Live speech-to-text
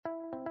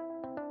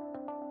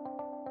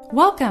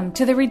Welcome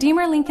to the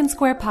Redeemer Lincoln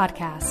Square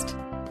podcast.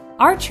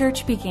 Our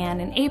church began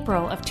in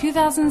April of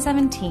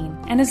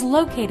 2017 and is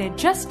located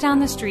just down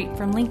the street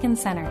from Lincoln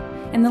Center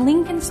in the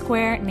Lincoln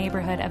Square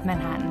neighborhood of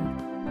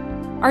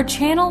Manhattan. Our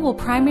channel will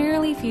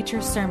primarily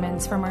feature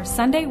sermons from our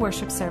Sunday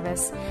worship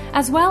service,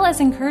 as well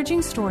as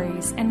encouraging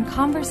stories and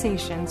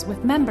conversations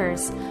with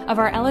members of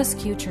our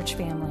LSQ church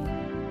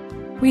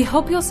family. We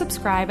hope you'll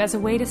subscribe as a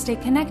way to stay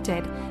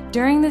connected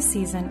during this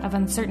season of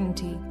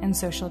uncertainty and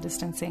social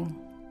distancing.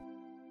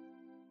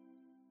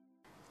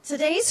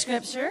 Today's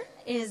scripture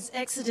is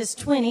Exodus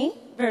 20,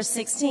 verse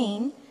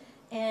 16,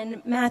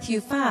 and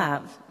Matthew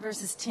 5,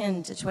 verses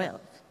 10 to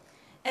 12.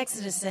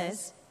 Exodus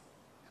says,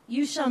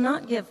 "You shall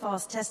not give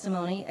false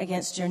testimony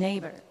against your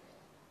neighbor."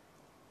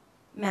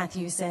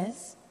 Matthew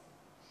says,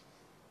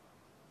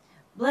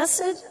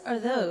 "Blessed are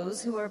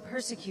those who are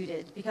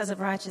persecuted because of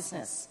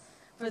righteousness,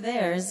 for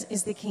theirs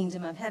is the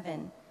kingdom of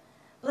heaven.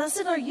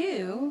 Blessed are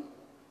you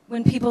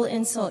when people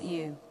insult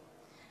you,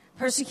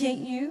 persecute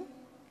you,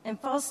 and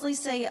falsely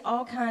say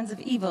all kinds of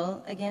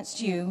evil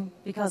against you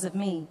because of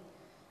me.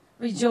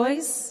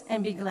 Rejoice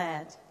and be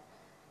glad,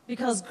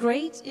 because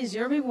great is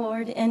your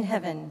reward in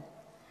heaven.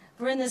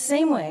 For in the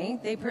same way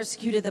they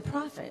persecuted the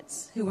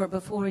prophets who were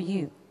before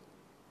you."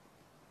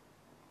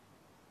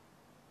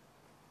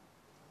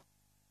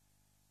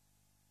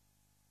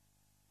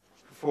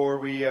 Before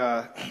we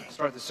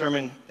start the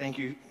sermon, thank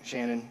you,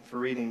 Shannon, for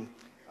reading.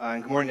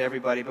 And good morning to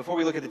everybody. Before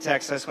we look at the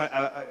text, I just want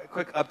a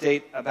quick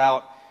update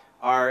about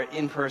our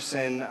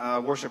in-person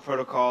worship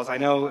protocols. I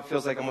know it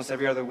feels like almost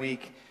every other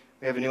week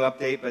we have a new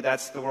update, but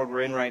that's the world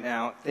we're in right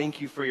now.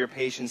 Thank you for your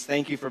patience.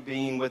 Thank you for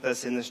being with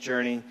us in this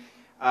journey.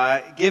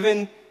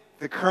 Given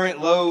the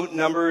current low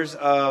numbers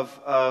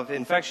of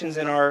infections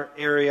in our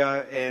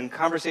area and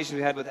conversations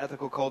we had with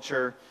ethical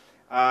culture,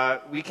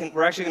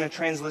 we're actually going to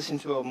transition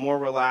to a more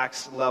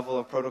relaxed level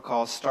of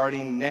protocol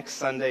starting next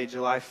Sunday,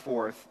 July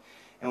 4th.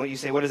 And what you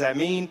say, what does that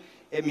mean?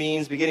 It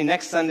means beginning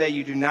next Sunday,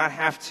 you do not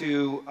have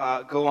to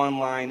go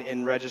online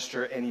and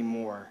register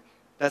anymore.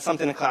 That's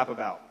something to clap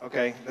about,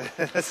 okay?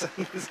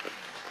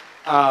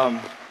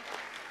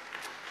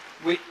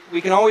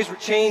 We can always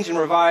change and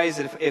revise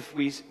if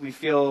we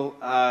feel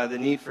the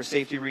need for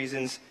safety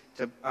reasons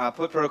to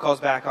put protocols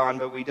back on,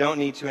 but we don't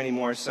need to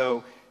anymore.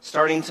 So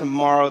starting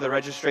tomorrow, the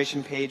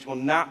registration page will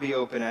not be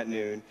open at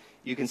noon.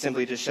 You can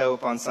simply just show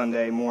up on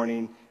Sunday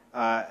morning,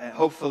 and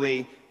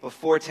hopefully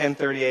before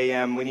 10:30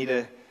 a.m. We need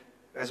to,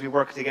 as we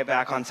work to get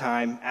back on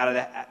time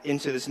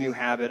into this new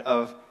habit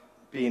of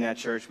being at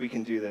church, we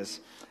can do this.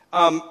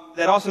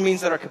 That also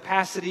means that our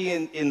capacity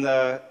in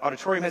the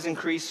auditorium has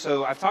increased.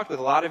 So I've talked with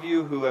a lot of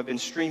you who have been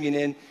streaming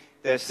in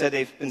that have said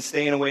they've been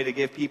staying away to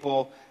give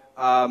people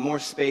more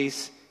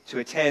space to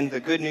attend. The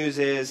good news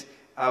is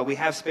we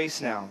have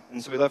space now.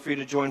 And so we'd love for you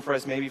to join for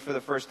us maybe for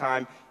the first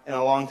time in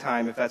a long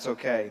time, if that's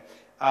okay.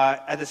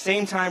 At the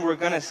same time, we're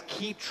going to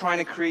keep trying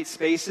to create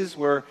spaces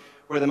where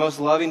we're the most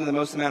loving to the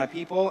most amount of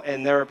people,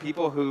 and there are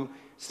people who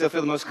still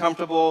feel the most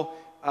comfortable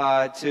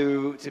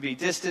to be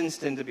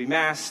distanced and to be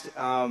masked,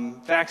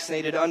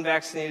 vaccinated,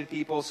 unvaccinated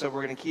people, so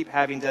we're going to keep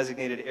having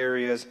designated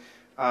areas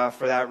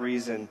for that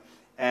reason.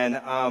 And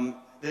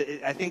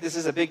I think this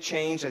is a big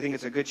change. I think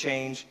it's a good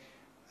change,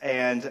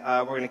 and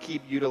we're going to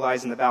keep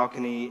utilizing the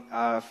balcony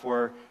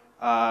for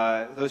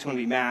those who want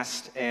to be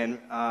masked and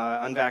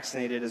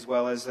unvaccinated, as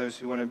well as those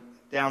who want to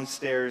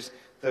downstairs,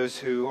 those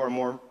who are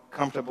more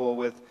comfortable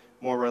with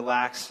more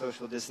relaxed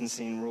social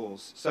distancing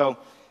rules. So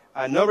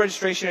no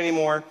registration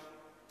anymore,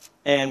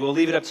 and we'll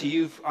leave it up to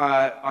you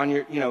on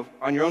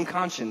your own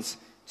conscience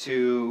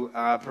to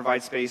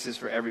provide spaces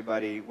for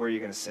everybody where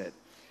you're going to sit.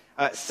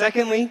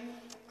 Secondly,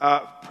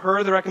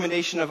 per the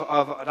recommendation of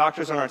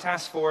doctors on our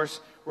task force,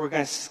 we're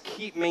going to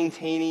keep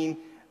maintaining,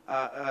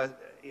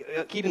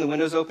 keeping the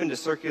windows open to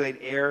circulate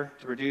air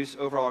to reduce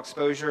overall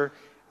exposure.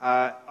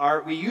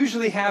 We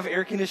usually have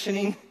air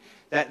conditioning.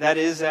 That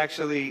is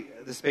actually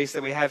the space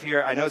that we have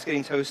here. I know it's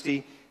getting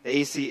toasty. The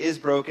AC is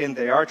broken.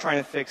 They are trying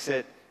to fix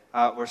it.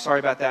 We're sorry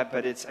about that,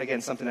 but it's,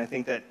 again, something I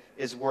think that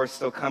is worth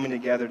still coming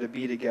together to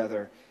be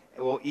together.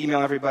 And we'll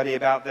email everybody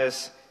about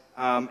this,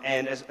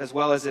 and as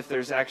well as if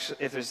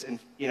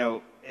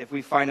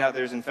we find out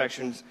there's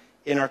infections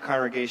in our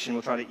congregation,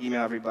 we'll try to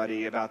email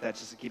everybody about that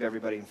just to keep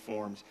everybody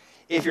informed.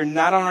 If you're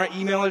not on our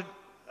email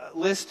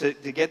list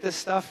to get this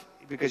stuff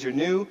because you're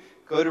new,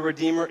 go to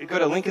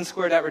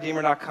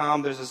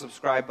lincolnsquare.redeemer.com. There's a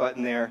subscribe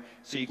button there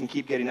so you can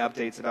keep getting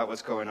updates about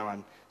what's going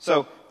on.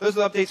 So those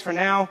are the updates for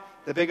now.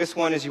 The biggest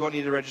one is you won't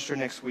need to register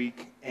next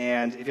week.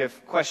 And if you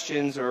have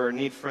questions or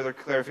need further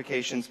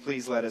clarifications,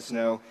 please let us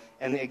know.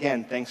 And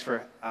again, thanks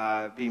for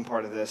being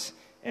part of this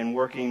and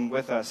working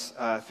with us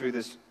through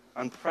this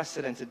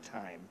unprecedented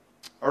time.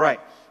 All right.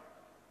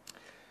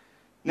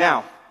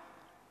 Now,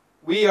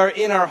 we are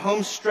in our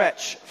home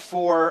stretch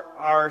for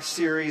our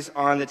series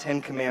on the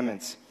Ten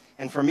Commandments.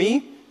 And for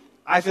me,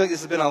 I feel like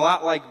this has been a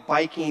lot like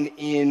biking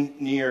in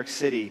New York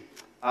City.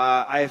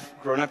 I've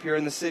grown up here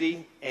in the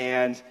city,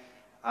 and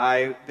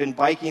I've been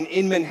biking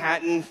in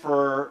Manhattan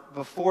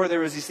before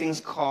there was these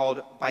things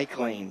called bike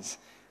lanes.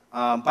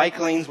 Bike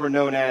lanes were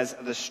known as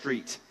the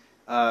street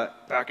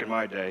back in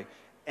my day.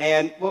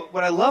 And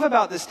what I love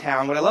about this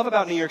town, what I love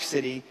about New York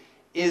City,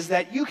 is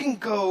that you can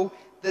go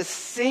the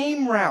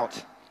same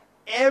route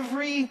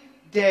every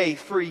day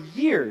for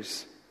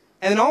years,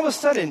 and then all of a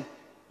sudden,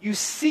 you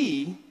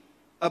see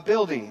a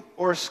building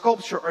or a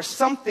sculpture or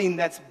something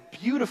that's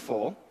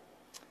beautiful,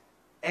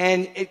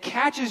 and it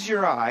catches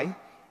your eye,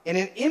 and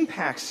it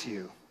impacts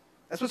you.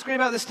 That's what's great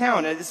about this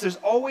town. There's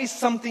always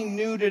something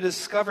new to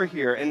discover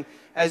here. And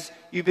as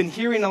you've been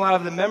hearing a lot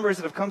of the members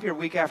that have come here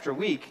week after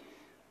week,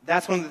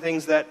 that's one of the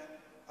things that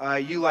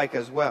you like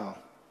as well.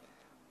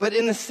 But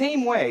in the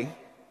same way,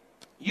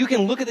 you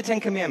can look at the Ten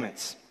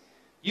Commandments.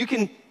 You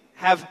can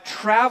have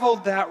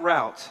traveled that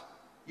route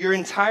your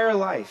entire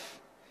life.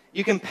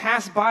 You can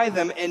pass by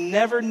them and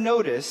never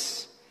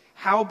notice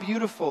how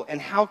beautiful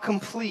and how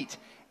complete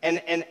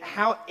and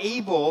how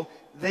able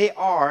they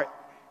are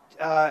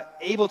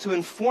able to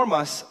inform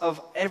us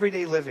of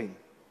everyday living.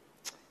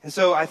 And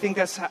so I think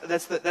that's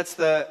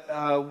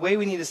the way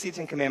we need to see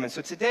Ten Commandments.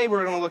 So today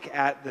we're going to look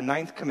at the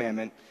ninth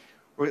commandment.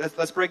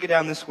 Let's break it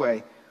down this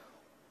way.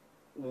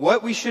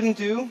 What we shouldn't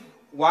do,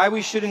 why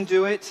we shouldn't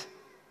do it,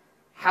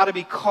 how to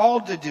be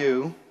called to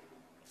do,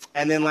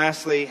 and then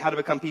lastly, how to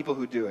become people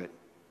who do it.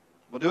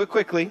 We'll do it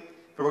quickly,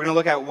 but we're going to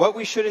look at what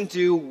we shouldn't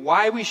do,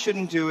 why we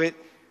shouldn't do it,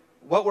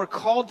 what we're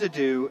called to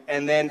do,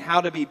 and then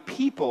how to be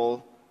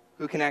people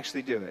who can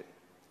actually do it.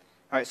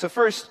 All right, so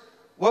first,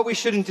 what we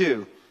shouldn't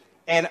do.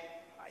 And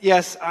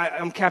yes,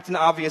 I'm Captain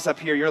Obvious up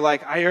here. You're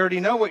like, I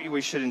already know what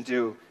we shouldn't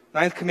do.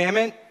 Ninth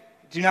commandment,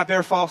 do not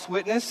bear false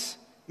witness,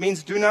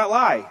 means do not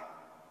lie.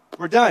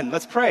 We're done.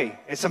 Let's pray.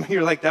 And some of you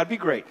are like, that'd be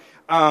great.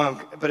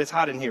 But it's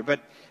hot in here.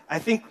 But I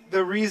think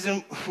the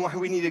reason why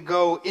we need to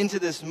go into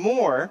this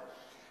more,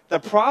 the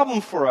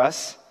problem for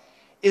us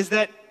is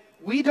that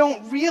we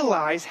don't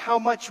realize how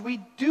much we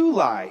do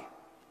lie.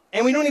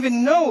 And we don't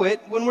even know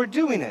it when we're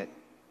doing it.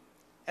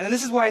 And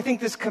this is why I think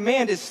this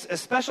command is a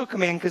special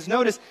command, because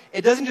notice,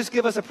 it doesn't just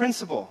give us a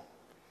principle.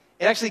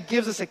 It actually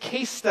gives us a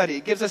case study.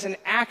 It gives us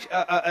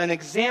an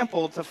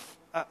example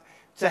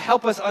to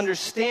help us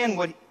understand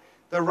what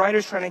the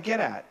writer's trying to get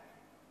at.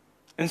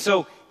 And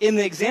so in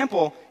the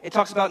example, it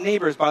talks about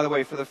neighbors, by the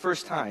way, for the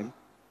first time.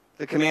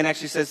 The command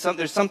actually says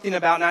there's something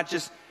about not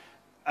just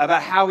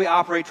about how we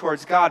operate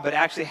towards God, but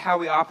actually how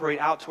we operate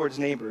out towards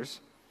neighbors.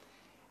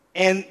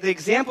 And the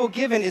example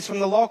given is from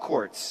the law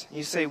courts.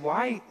 You say,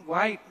 why?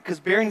 Because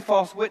bearing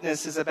false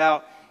witness is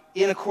about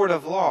in a court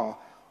of law.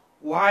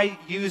 Why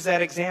use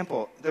that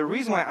example? The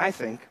reason why I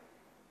think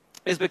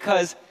is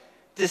because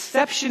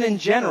deception in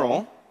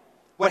general,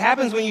 what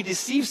happens when you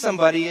deceive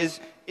somebody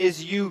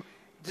is you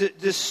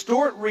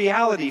distort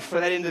reality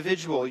for that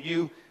individual.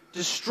 You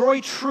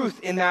destroy truth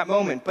in that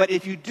moment. But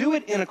if you do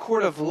it in a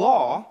court of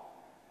law,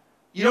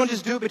 you don't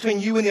just do it between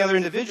you and the other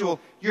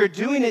individual. You're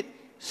doing it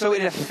so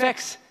it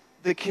affects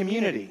the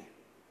community.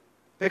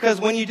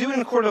 Because when you do it in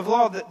a court of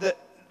law,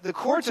 the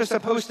courts are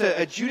supposed to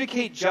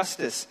adjudicate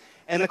justice.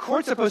 And the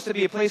court's supposed to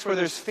be a place where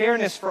there's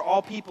fairness for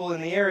all people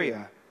in the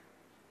area.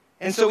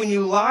 And so when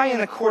you lie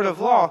in a court of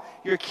law,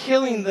 you're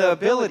killing the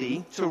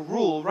ability to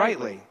rule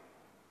rightly.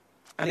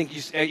 I think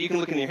you can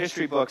look in your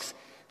history books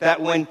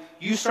that when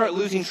you start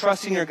losing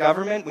trust in your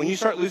government, when you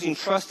start losing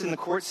trust in the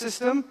court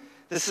system,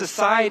 the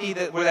society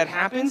where that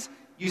happens,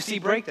 you see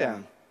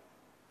breakdown.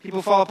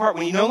 People fall apart.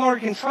 When you no longer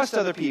can trust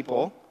other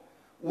people,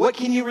 what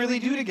can you really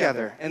do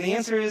together? And the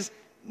answer is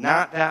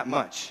not that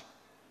much.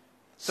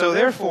 So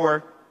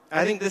therefore,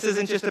 I think this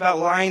isn't just about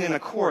lying in a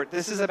court.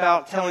 This is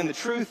about telling the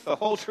truth, the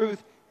whole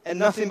truth, and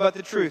nothing but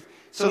the truth.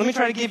 So let me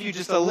try to give you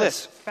just a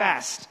list,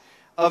 fast,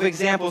 of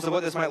examples of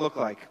what this might look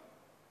like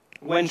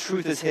when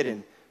truth is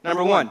hidden.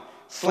 Number one,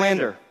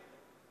 slander.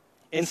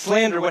 In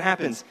slander, what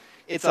happens?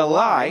 It's a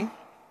lie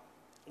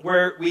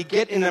where we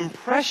get an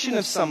impression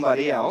of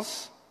somebody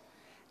else,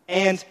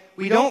 and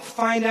we don't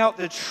find out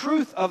the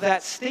truth of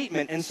that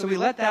statement, and so we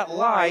let that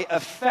lie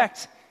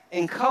affect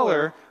and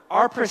color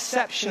our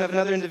perception of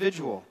another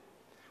individual,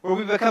 where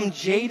we become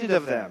jaded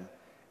of them,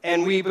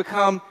 and we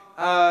become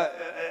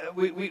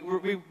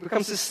we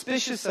become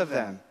suspicious of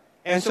them.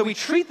 And so we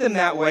treat them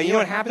that way. You know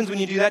what happens when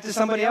you do that to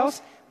somebody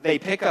else? They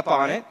pick up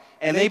on it,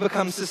 and they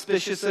become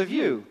suspicious of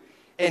you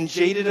and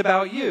jaded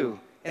about you.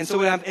 And so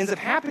what ends up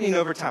happening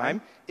over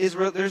time is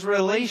there's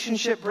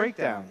relationship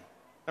breakdown.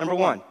 Number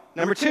one.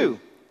 Number two,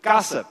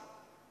 gossip.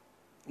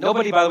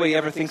 Nobody, by the way,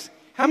 ever thinks,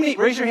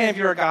 raise your hand if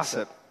you're a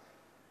gossip.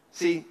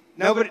 See,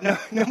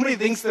 nobody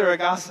thinks they're a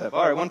gossip.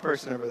 All right, one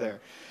person over there.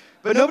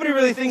 But nobody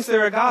really thinks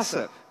they're a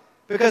gossip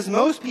because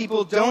most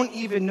people don't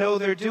even know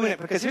they're doing it.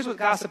 Because here's what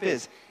gossip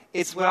is.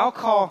 It's what I'll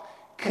call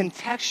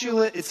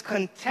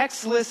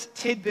contextless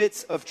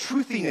tidbits of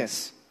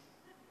truthiness.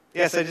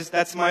 Yes,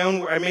 that's my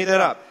own word. I made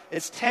that up.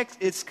 It's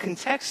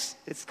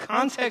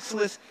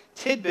contextless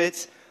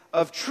tidbits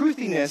of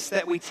truthiness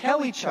that we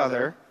tell each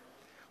other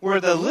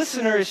where the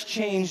listener is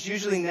changed,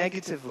 usually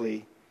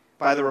negatively,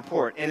 by the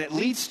report. And it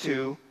leads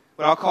to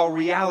what I'll call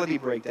reality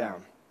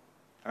breakdown.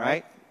 All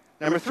right?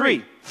 Number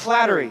three,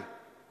 flattery.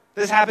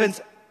 This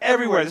happens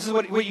everywhere. This is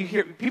what you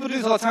hear. People do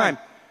this all the time.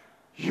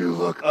 you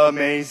look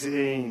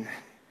amazing.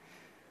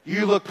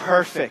 You look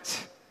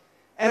perfect.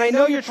 And I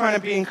know you're trying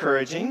to be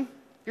encouraging.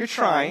 You're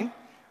trying.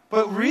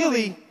 But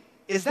really,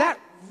 is that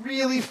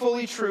really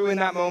fully true in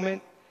that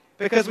moment?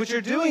 Because what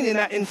you're doing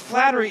in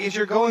flattery is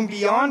you're going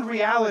beyond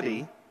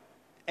reality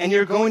and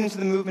you're going into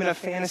the movement of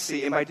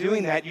fantasy. And by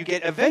doing that, you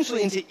get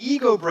eventually into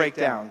ego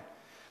breakdown.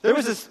 There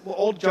was this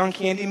old John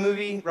Candy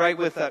movie, right,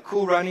 with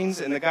Cool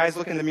Runnings, and the guy's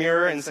looking in the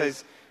mirror and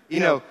says,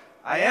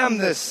 I am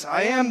this,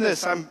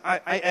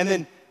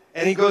 and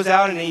he goes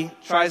out and he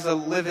tries to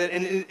live it,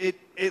 and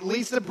it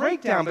leads to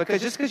breakdown,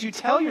 because just because you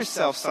tell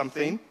yourself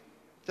something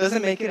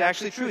doesn't make it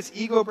actually true. It's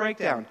ego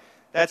breakdown.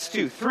 That's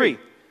 2. 3,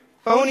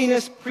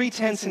 phoniness,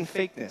 pretense, and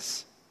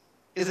fakeness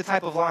is a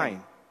type of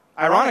lying.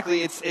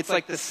 Ironically, it's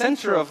like the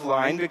center of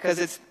lying, because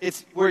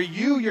it's where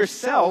you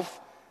yourself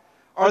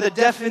are the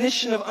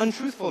definition of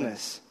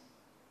untruthfulness.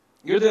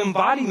 You're the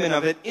embodiment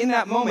of it in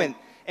that moment.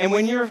 And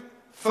when you're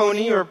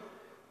phony or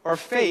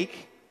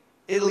fake,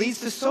 it leads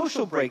to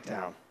social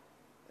breakdown,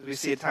 as we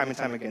see it time and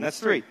time again. That's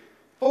 3.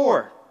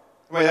 4.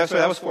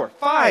 That was 4.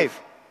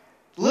 5.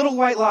 Little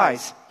white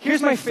lies.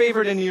 Here's my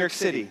favorite in New York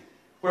City,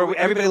 where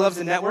everybody loves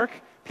the network.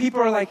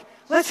 People are like,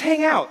 let's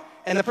hang out.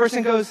 And the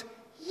person goes,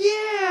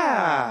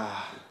 yeah,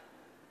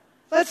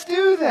 let's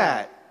do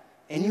that.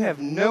 And you have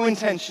no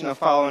intention of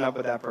following up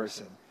with that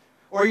person.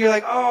 Or you're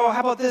like, oh, how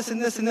about this and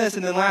this and this?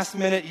 And then last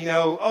minute,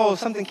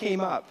 something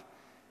came up.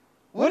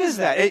 What is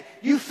that?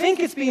 You think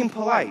it's being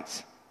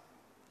polite.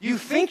 You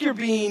think you're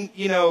being,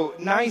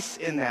 nice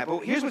in that.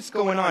 But here's what's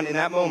going on in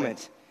that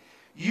moment.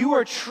 You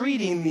are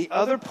treating the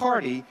other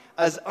party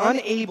as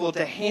unable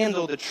to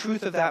handle the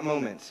truth of that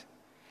moment.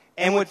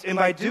 And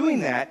by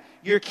doing that,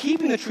 you're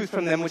keeping the truth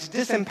from them, which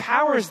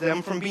disempowers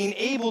them from being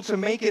able to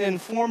make an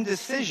informed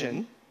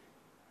decision.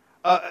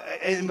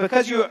 And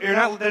because they're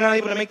not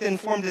able to make the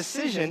informed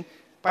decision,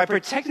 by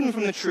protecting them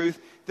from the truth,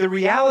 the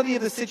reality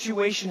of the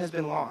situation has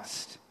been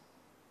lost.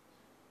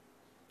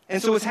 And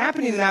so what's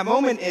happening in that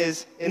moment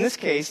is, in this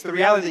case, the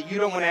reality that you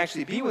don't want to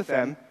actually be with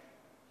them,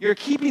 you're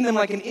keeping them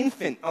like an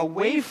infant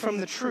away from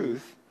the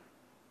truth.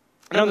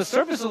 And on the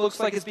surface, it looks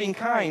like it's being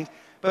kind,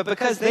 but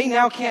because they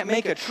now can't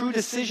make a true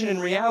decision in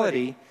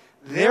reality,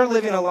 they're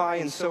living a lie,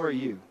 and so are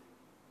you.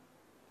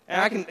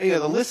 And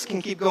the list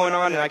can keep going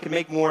on, and I can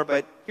make more,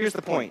 but here's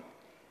the point.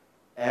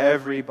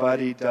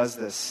 Everybody does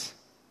this.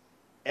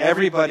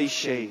 Everybody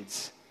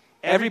shades.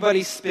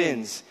 Everybody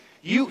spins.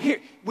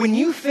 When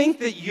you think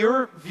that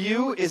your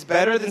view is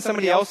better than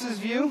somebody else's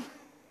view,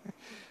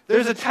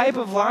 there's a type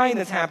of lying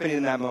that's happening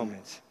in that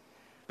moment.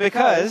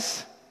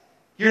 Because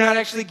you're not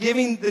actually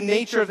giving the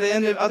nature of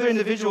the other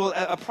individual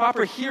a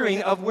proper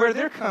hearing of where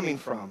they're coming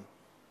from.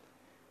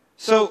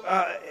 So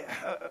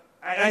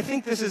I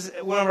think this is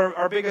one of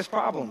our biggest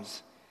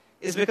problems,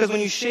 is because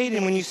when you shade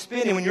and when you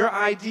spin and when your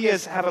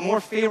ideas have a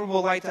more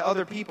favorable light to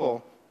other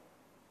people,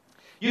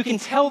 you can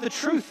tell the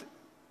truth,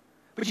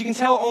 but you can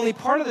tell only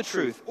part of the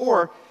truth.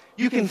 Or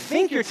you can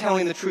think you're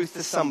telling the truth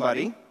to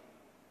somebody.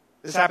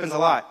 This happens a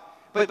lot.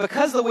 But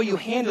because of the way you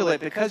handle it,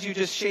 because you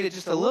just shade it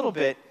just a little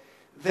bit,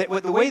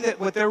 the way that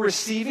what they're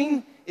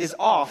receiving is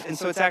off, and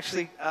so it's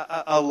actually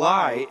a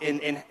lie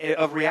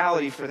of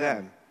reality for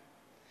them.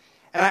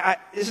 And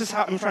this is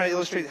how I'm trying to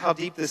illustrate how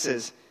deep this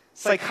is.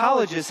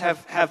 Psychologists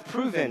have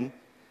proven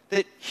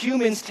that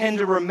humans tend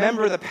to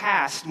remember the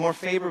past more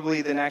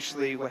favorably than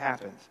actually what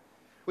happened.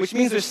 Which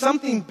means there's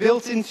something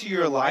built into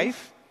your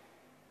life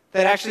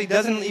that actually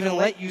doesn't even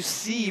let you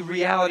see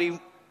reality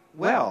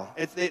well.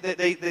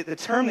 The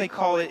term they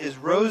call it is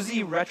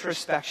rosy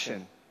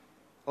retrospection.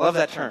 I love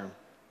that term.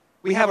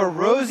 We have a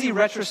rosy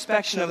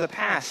retrospection of the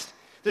past.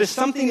 There's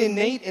something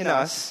innate in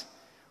us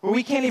where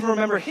we can't even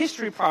remember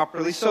history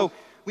properly, so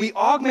we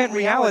augment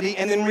reality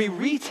and then we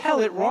retell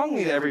it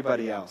wrongly to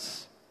everybody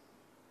else.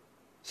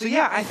 So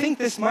yeah, I think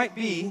this might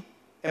be,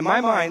 in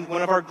my mind,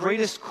 one of our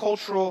greatest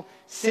cultural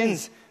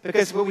sins.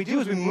 Because what we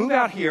do is we move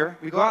out here,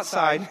 we go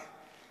outside,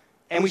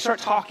 and we start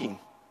talking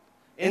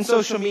in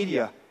social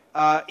media,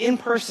 in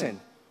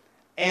person.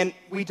 And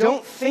we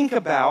don't think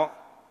about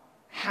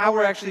how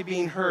we're actually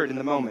being heard in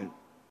the moment.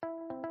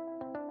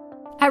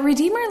 At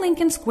Redeemer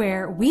Lincoln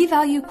Square, we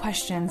value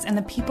questions and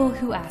the people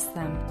who ask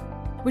them,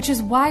 which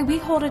is why we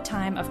hold a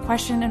time of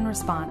question and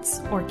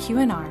response, or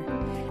Q&R,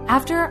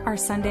 after our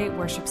Sunday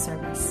worship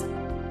service.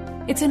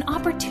 It's an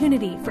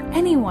opportunity for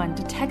anyone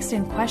to text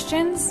in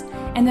questions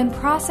and then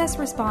process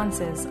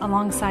responses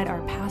alongside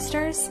our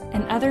pastors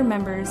and other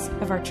members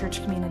of our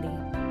church community.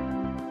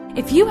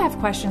 If you have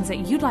questions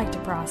that you'd like to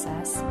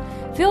process,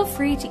 feel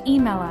free to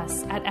email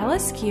us at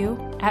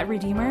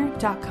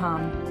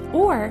lsq@redeemer.com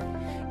or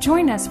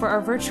join us for our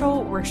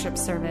virtual worship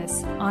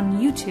service on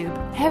YouTube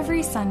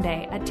every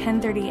Sunday at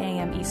 10:30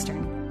 a.m.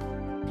 Eastern.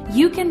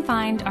 You can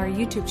find our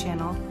YouTube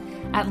channel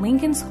at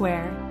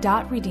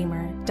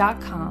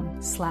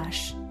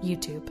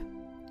lincolnsquare.redeemer.com/YouTube.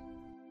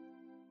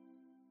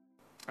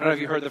 I don't know if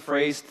you heard the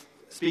phrase,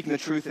 speaking the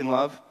truth in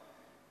love.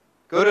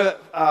 Go to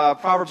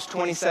Proverbs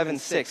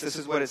 27:6. This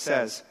is what it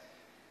says.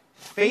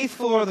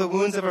 Faithful are the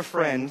wounds of a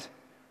friend,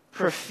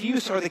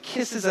 profuse are the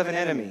kisses of an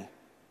enemy.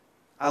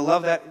 I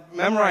love that.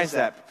 Memorize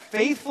that.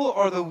 Faithful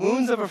are the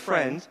wounds of a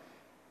friend.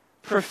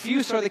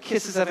 Profuse are the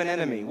kisses of an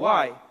enemy.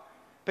 Why?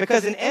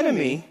 Because an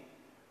enemy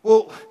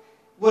will,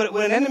 what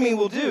an enemy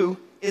will do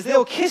is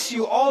they'll kiss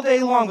you all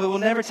day long, but will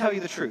never tell you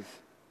the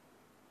truth.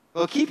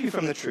 They'll keep you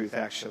from the truth,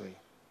 actually.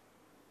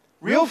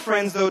 Real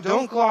friends, though,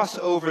 don't gloss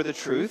over the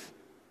truth.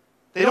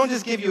 They don't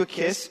just give you a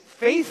kiss.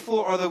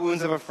 Faithful are the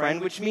wounds of a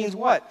friend, which means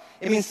what?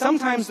 It means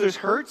sometimes there's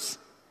hurts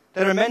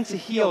that are meant to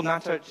heal,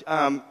 not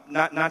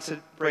to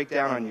break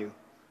down on you.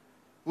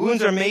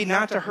 Wounds are made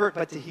not to hurt,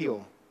 but to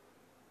heal.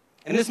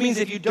 And this means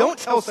if you don't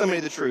tell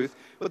somebody the truth,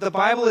 what the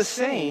Bible is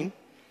saying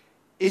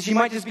is you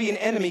might just be an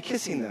enemy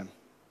kissing them.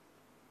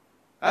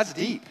 That's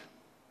deep.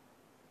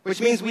 Which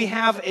means we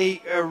have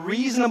a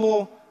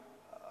reasonable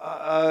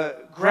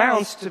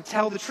grounds to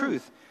tell the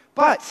truth.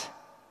 But,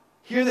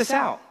 hear this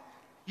out.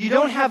 You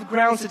don't have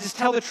grounds to just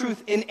tell the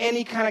truth in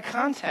any kind of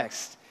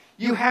context.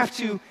 You have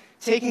to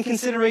take in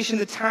consideration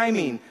the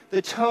timing,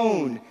 the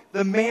tone,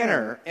 the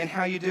manner, and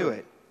how you do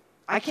it.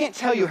 I can't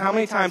tell you how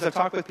many times I've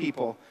talked with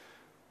people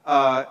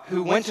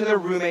who went to their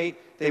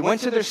roommate, they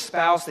went to their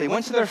spouse, they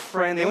went to their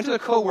friend, they went to their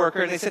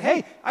coworker, and they said,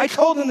 hey, I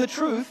told them the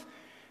truth,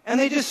 and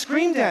they just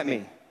screamed at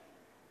me.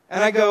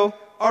 And I go,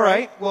 all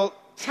right, well,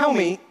 tell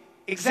me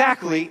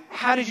exactly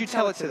how did you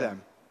tell it to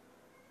them?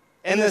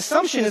 And the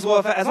assumption is,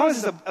 well, as long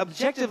as it's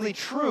objectively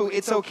true,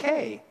 it's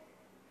okay.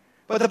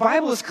 But the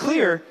Bible is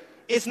clear.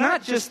 It's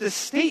not just the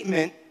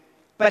statement,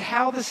 but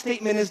how the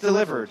statement is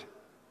delivered.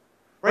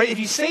 Right? If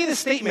you say the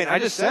statement, I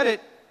just said it,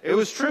 it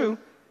was true,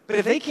 but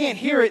if they can't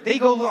hear it, they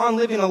go on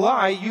living a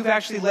lie, you've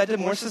actually led to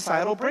more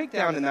societal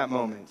breakdown in that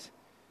moment.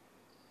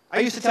 I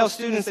used to tell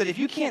students that if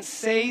you can't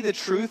say the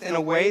truth in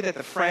a way that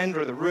the friend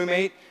or the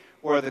roommate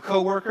or the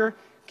coworker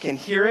can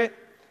hear it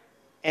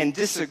and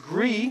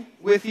disagree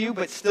with you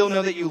but still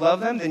know that you love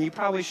them, then you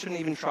probably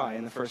shouldn't even try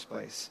in the first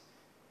place.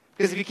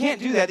 Because if you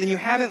can't do that, then you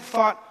haven't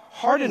thought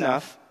hard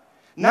enough,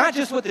 not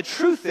just what the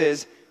truth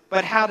is,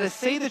 but how to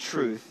say the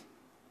truth,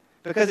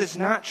 because it's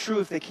not true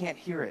if they can't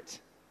hear it.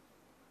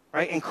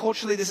 Right? And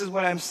culturally, this is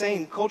what I'm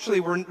saying. Culturally,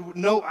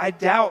 I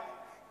doubt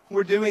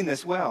we're doing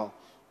this well.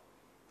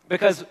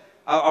 Because,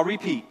 I'll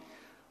repeat,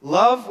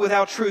 love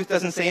without truth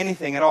doesn't say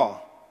anything at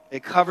all.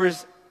 It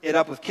covers it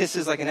up with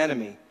kisses like an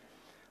enemy.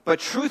 But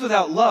truth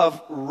without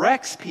love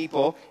wrecks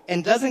people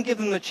and doesn't give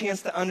them the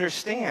chance to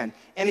understand.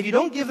 And if you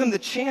don't give them the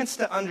chance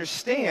to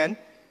understand,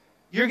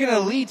 you're going to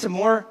lead to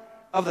more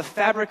of the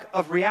fabric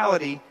of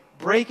reality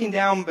breaking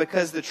down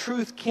because the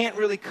truth can't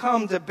really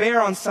come to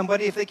bear on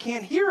somebody if they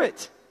can't hear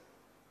it.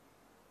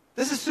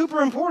 This is super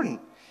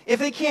important. If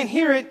they can't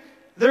hear it,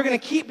 they're going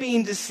to keep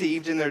being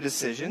deceived in their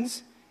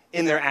decisions,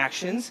 in their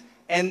actions,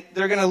 and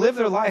they're going to live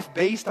their life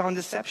based on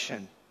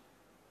deception.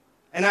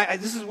 And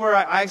this is where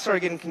I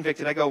started getting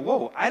convicted. I go,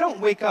 whoa, I don't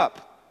wake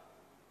up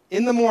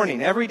in the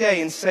morning every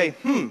day and say,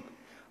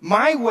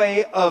 my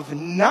way of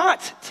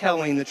not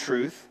telling the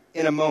truth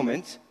in a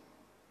moment,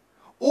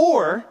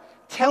 or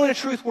telling the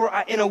truth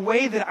in a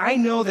way that I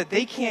know that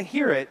they can't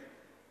hear it,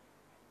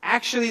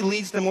 actually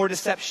leads to more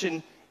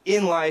deception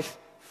in life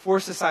for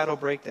societal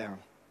breakdown.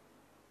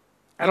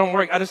 I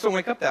just don't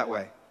wake up that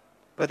way.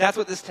 But that's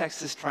what this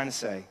text is trying to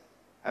say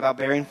about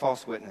bearing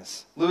false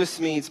witness. Lewis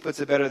Smedes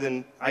puts it better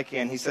than I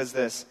can. He says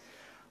this: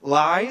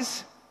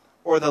 lies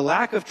or the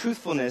lack of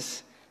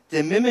truthfulness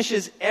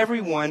diminishes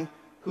everyone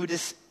who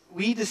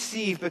we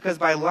deceive, because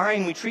by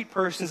lying we treat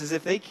persons as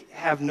if they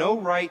have no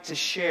right to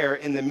share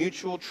in the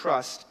mutual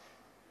trust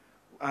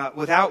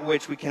without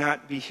which we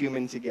cannot be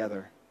human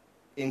together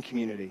in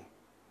community.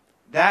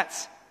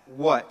 That's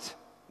what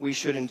we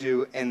shouldn't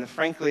do. And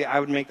frankly, I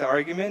would make the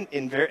argument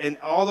in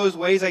all those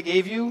ways I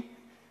gave you,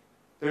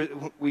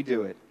 we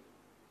do it.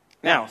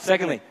 Now,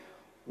 secondly,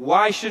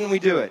 why shouldn't we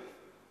do it?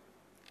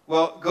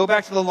 Well, go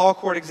back to the law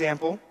court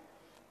example.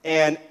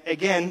 And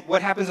again,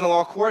 what happens in a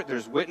law court?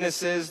 There's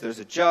witnesses, there's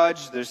a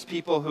judge, there's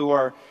people who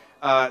are,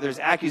 there's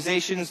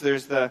accusations,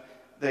 there's the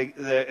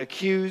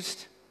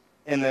accused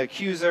and the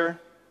accuser.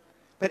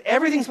 But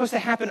everything's supposed to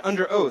happen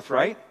under oath,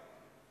 right?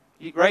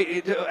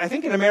 Right? I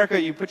think in America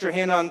you put your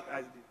hand on,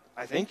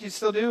 I think you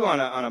still do,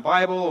 on a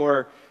Bible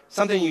or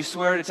something, you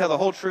swear to tell the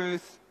whole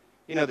truth,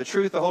 the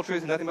truth, the whole truth,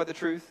 and nothing but the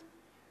truth.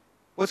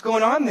 What's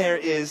going on there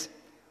is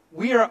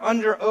we are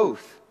under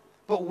oath.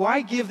 But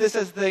why give this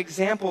as the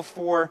example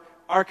for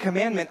our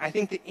commandment? I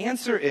think the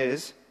answer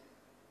is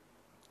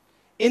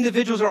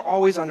individuals are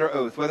always under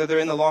oath, whether they're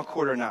in the law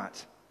court or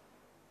not.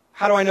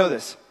 How do I know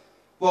this?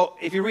 Well,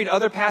 if you read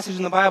other passages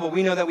in the Bible,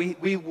 we know that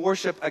we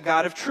worship a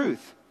God of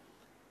truth.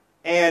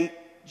 And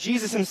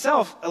Jesus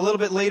himself, a little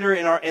bit later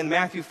in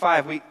Matthew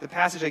 5, the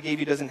passage I gave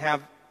you doesn't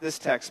have this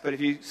text, but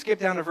if you skip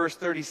down to verse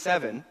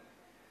 37,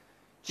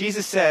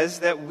 Jesus says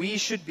that we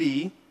should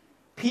be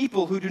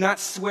people who do not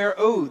swear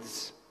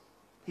oaths.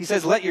 He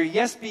says, let your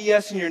yes be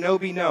yes and your no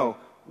be no.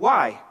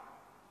 Why?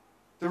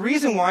 The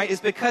reason why is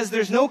because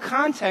there's no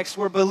context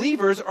where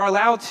believers are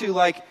allowed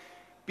to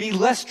be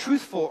less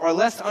truthful or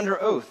less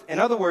under oath. In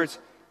other words,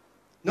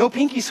 no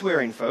pinky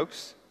swearing,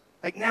 folks.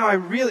 Now I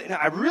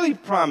really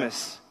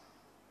promise.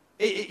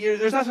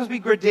 There's not supposed to be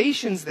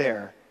gradations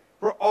there.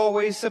 we're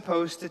always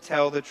supposed to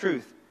tell the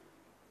truth.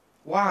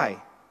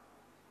 Why?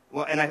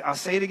 Well, and I'll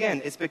say it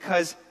again. It's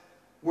because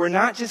we're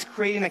not just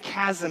creating a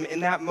chasm in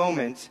that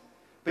moment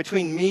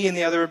between me and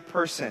the other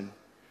person,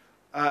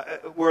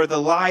 where the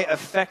lie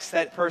affects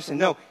that person.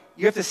 No,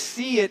 you have to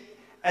see it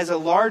as a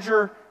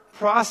larger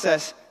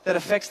process that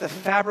affects the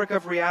fabric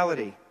of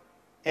reality,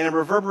 and it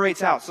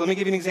reverberates out. So let me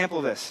give you an example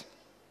of this.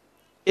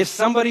 If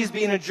somebody's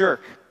being a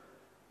jerk,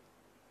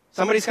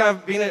 somebody's kind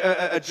of being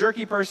a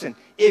jerky person,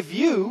 if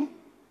you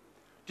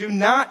do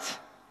not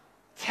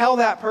tell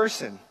that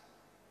person,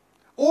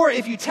 or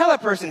if you tell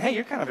that person, hey,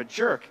 you're kind of a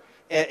jerk,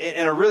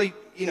 in a really,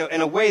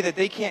 in a way that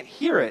they can't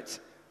hear it,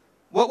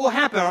 what will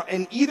happen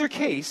in either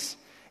case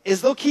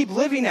is they'll keep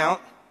living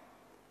out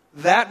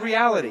that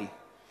reality.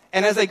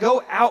 And as they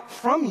go out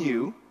from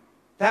you,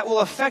 that will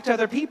affect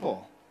other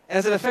people. And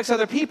as it affects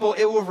other people,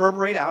 it will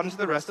reverberate out into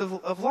the rest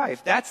of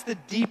life. That's the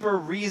deeper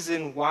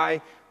reason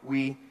why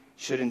we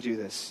shouldn't do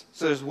this.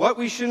 So there's what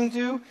we shouldn't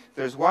do.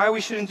 There's why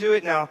we shouldn't do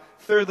it. Now,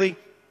 thirdly,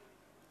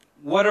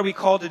 what are we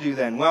called to do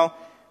then? Well,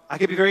 I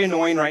could be very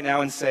annoying right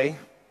now and say,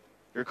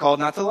 you're called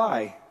not to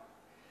lie.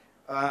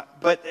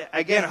 But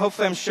again,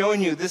 hopefully I'm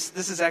showing you this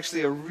is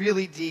actually a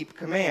really deep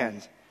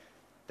command.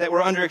 That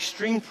we're under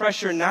extreme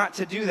pressure not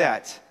to do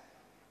that.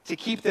 To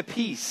keep the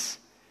peace.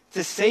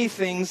 To say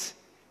things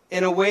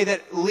in a way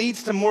that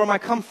leads to more of my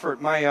comfort.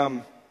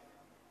 My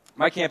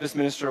campus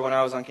minister, when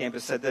I was on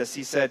campus, said this.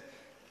 He said,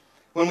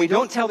 when we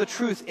don't tell the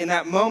truth in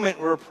that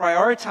moment, we're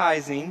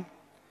maximizing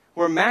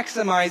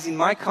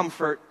my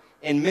comfort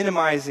and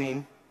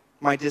minimizing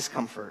my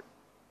discomfort.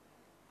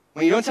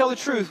 When you don't tell the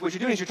truth, what you're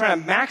doing is you're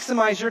trying to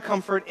maximize your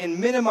comfort and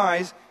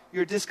minimize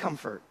your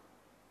discomfort.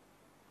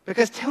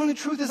 Because telling the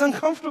truth is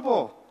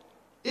uncomfortable.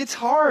 It's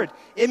hard.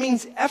 It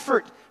means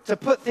effort to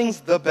put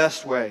things the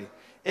best way.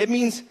 It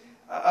means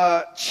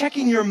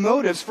checking your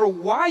motives for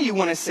why you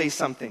want to say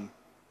something.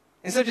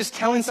 Instead of just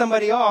telling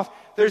somebody off,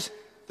 there's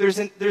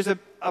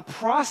a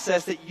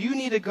process that you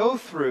need to go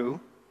through,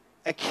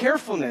 a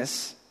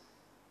carefulness,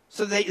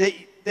 so that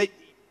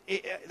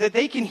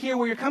they can hear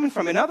where you're coming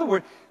from. In other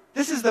words,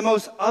 this is the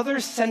most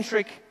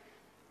other-centric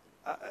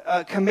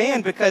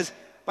command because,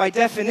 by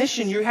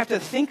definition, you have to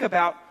think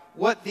about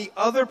what the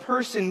other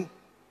person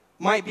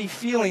might be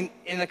feeling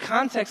in a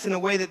context in a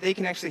way that they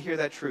can actually hear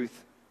that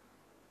truth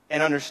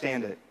and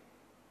understand it.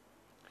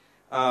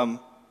 I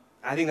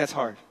think that's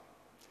hard.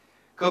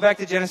 Go back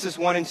to Genesis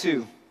 1 and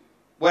 2.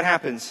 What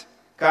happens?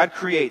 God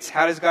creates.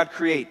 How does God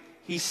create?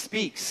 He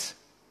speaks.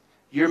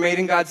 You're made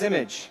in God's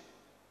image.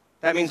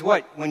 That means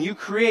what? When you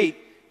create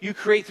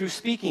through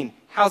speaking.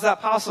 How's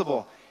that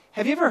possible?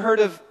 Have you ever heard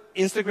of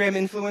Instagram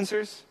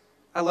influencers?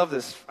 I love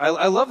this.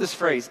 I love this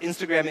phrase,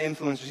 Instagram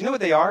influencers. You know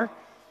what they are?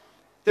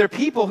 They're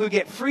people who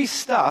get free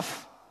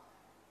stuff,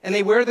 and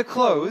they wear the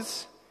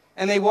clothes,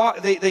 and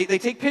they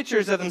take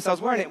pictures of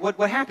themselves wearing it.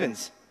 What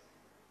happens?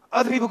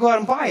 Other people go out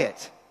and buy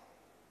it.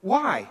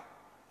 Why?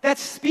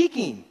 That's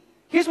speaking.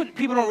 Here's what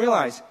people don't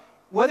realize.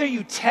 Whether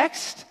you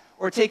text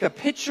or take a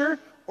picture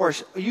or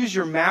use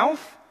your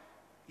mouth,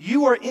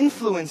 you are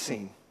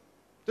influencing.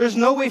 There's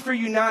no way for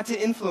you not to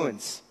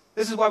influence.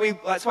 That's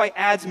why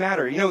ads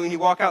matter. You know, when you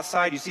walk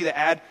outside, you see the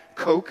ad,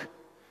 Coke.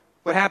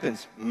 What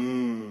happens?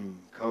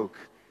 Coke.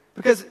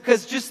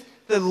 Because just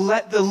the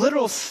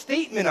literal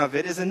statement of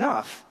it is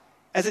enough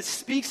as it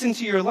speaks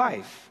into your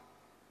life.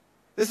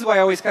 This is why I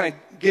always kind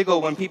of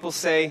giggle when people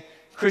say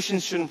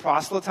Christians shouldn't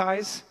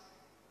proselytize.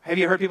 Have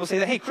you heard people say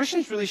that? Hey,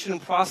 Christians really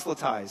shouldn't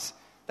proselytize.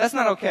 That's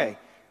not okay.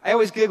 I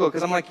always giggle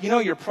because I'm like,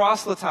 you're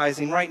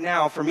proselytizing right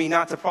now for me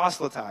not to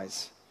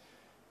proselytize.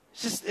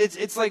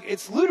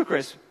 It's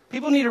ludicrous.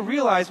 People need to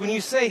realize when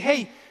you say,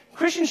 hey,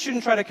 Christians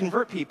shouldn't try to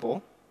convert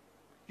people,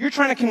 you're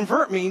trying to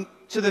convert me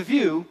to the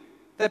view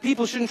that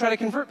people shouldn't try to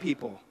convert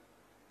people.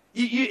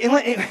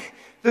 The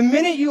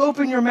minute you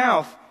open your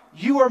mouth,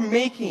 you are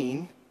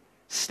making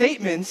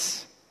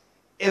statements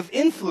of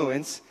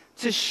influence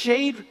to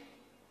shade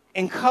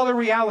and color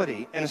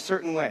reality in a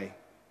certain way.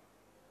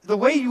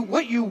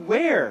 What you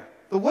wear,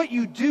 what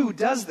you do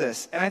does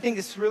this, and I think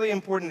it's really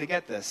important to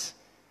get this.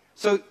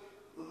 So,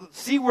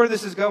 see where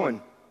this is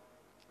going.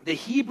 The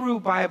Hebrew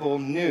Bible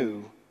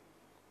knew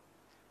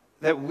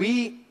that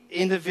we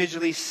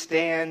individually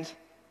stand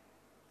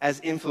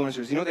as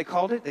influencers. You know what they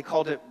called it? They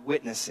called it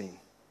witnessing.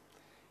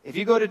 If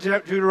you go to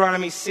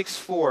Deuteronomy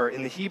 6:4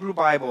 in the Hebrew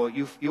Bible,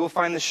 you will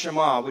find the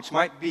Shema, which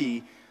might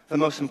be the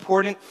most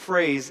important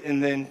phrase in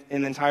the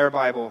entire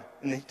Bible,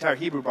 in the entire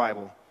Hebrew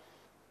Bible.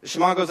 The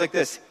Shema goes like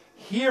this: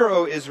 Hear,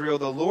 O Israel,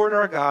 the Lord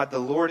our God, the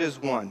Lord is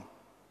one.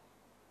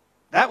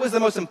 That was the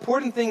most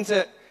important thing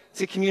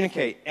to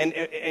communicate.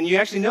 And you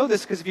actually know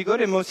this because if you go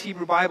to most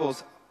Hebrew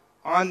Bibles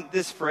on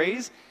this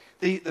phrase,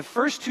 the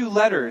first two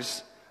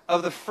letters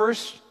of the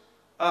first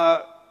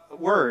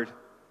word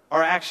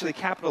are actually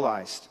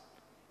capitalized.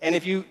 And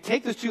if you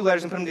take those two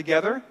letters and put them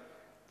together,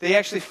 they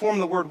actually form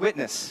the word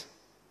witness.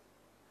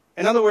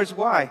 In other words,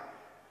 why?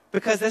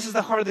 Because this is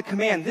the heart of the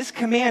command. This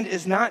command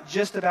is not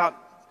just about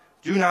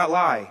do not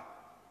lie.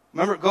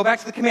 Remember, go back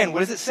to the command.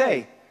 What does it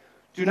say?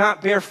 Do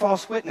not bear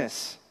false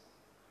witness.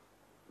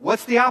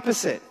 What's the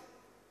opposite?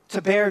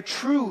 to bear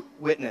true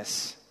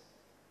witness.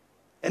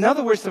 In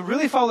other words, to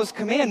really follow this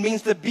command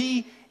means to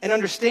be and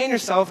understand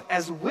yourself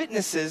as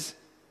witnesses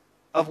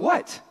of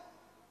what?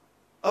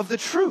 Of the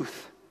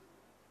truth.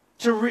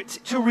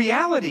 To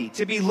reality,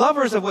 to be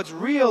lovers of what's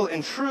real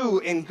and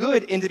true and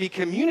good, and to be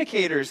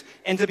communicators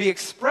and to be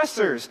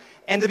expressors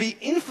and to be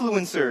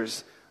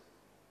influencers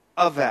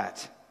of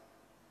that.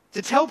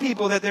 To tell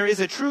people that there is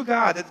a true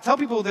God, to tell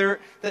people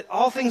that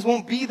all things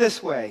won't be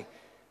this way.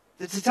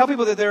 To tell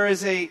people that there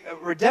is a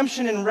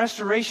redemption and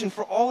restoration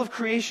for all of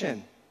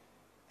creation.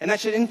 And that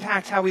should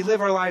impact how we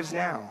live our lives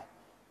now.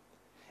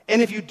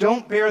 And if you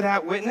don't bear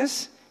that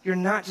witness, you're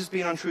not just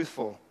being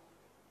untruthful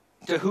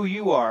to who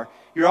you are.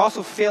 You're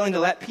also failing to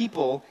let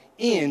people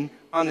in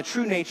on the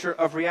true nature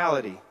of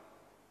reality.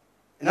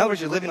 In other words,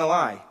 you're living a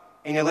lie,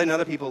 and you're letting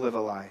other people live a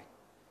lie.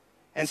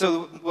 And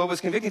so what was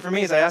convicting for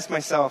me is I asked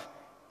myself,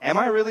 am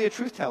I really a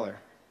truth teller?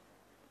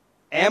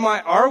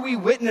 Are we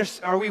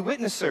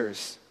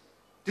witnessers?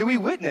 Do we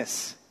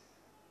witness?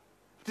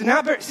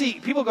 See,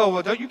 people go,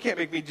 well, you can't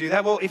make me do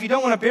that. Well, if you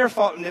don't want to bear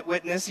false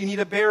witness, you need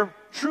to bear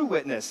true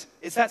witness.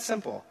 It's that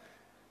simple.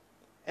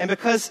 And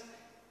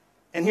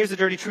here's the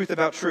dirty truth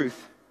about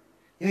truth.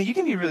 You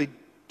can be really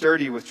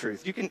dirty with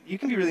truth. You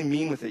can be really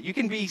mean with it. You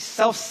can be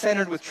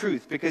self-centered with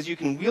truth because you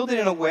can wield it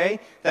in a way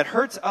that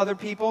hurts other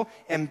people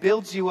and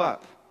builds you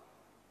up.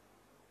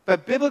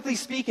 But biblically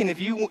speaking, if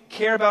you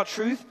care about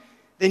truth,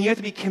 then you have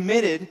to be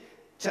committed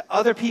to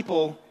other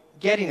people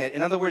getting it.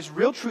 In other words,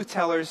 real truth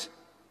tellers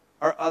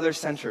are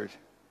other-centered.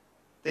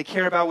 They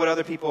care about what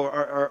other people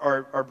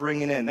are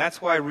bringing in.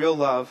 That's why real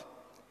love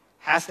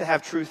has to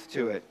have truth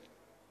to it.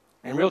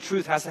 And real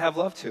truth has to have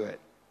love to it.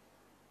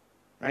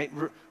 Right?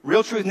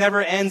 Real truth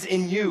never ends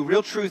in you.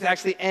 Real truth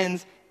actually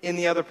ends in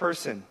the other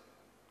person.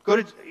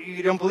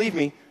 You don't believe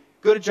me?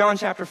 Go to John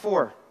chapter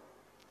 4.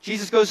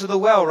 Jesus goes to the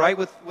well, right,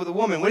 with a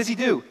woman. What does he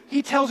do?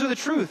 He tells her the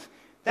truth.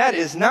 That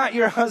is not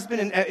your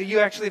husband, and you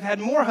actually have had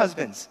more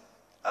husbands.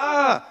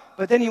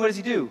 But then what does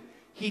he do?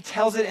 He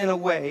tells it in a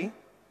way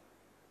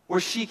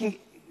where she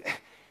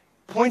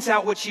points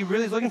out what she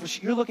really is looking for.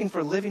 You're looking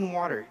for living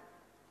water.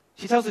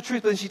 She tells the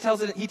truth, but then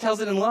he tells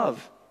it in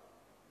love.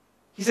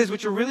 He says,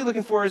 what you're really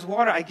looking for is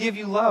water. I give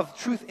you love,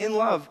 truth in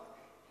love.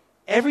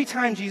 Every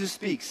time Jesus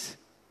speaks,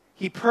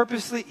 he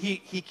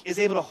is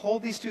able to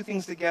hold these two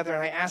things together,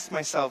 and I ask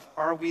myself,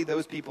 are we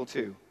those people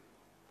too?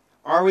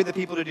 Are we the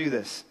people to do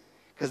this?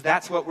 Because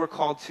that's what we're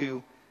called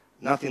to,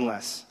 nothing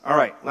less. All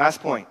right,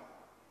 last point.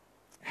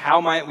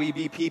 How might we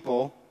be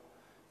people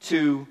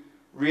to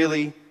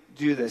really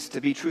do this,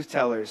 to be truth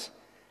tellers?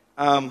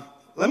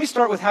 Let me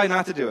start with how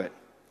not to do it.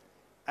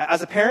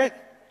 As a parent,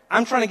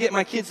 I'm trying to get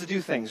my kids to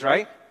do things,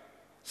 right?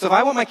 So if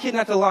I want my kid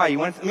not to lie,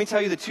 let me tell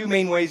you the two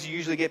main ways you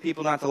usually get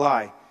people not to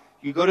lie.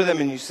 You go to them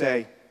and you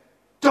say,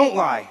 don't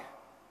lie,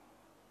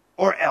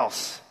 or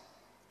else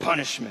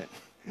punishment.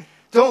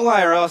 Don't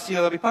lie or else,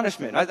 there'll be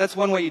punishment. That's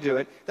one way you do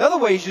it. The other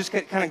way is you just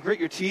kind of grit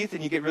your teeth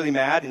and you get really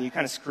mad and you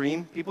kind of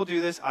scream. People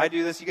do this. I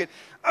do this. You get,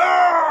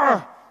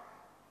 "Arr!"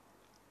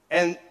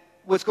 And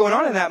what's going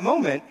on in that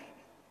moment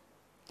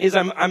is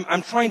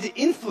I'm trying to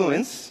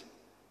influence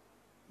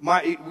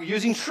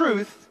using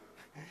truth,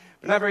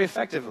 but not very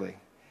effectively.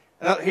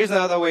 Here's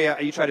another way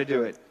you try to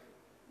do it.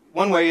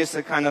 One way is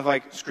to kind of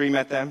like scream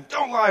at them,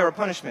 don't lie, or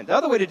punishment. The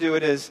other way to do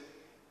it is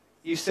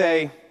you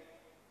say,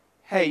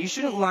 hey, you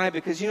shouldn't lie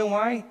because you know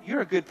why? You're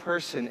a good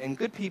person, and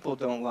good people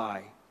don't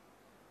lie.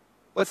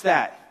 What's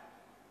that?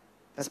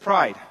 That's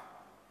pride.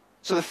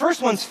 So the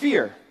first one's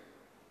fear,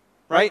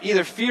 right?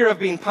 Either fear of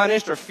being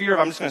punished or fear of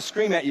I'm just going to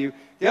scream at you.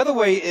 The other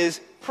way is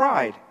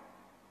pride.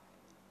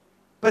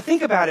 But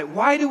think about it.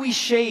 Why do we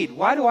shade?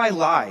 Why do I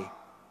lie?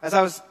 As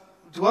I was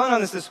dwelling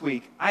on this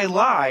week, I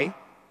lie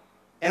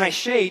and I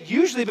shade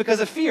usually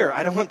because of fear.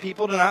 I don't want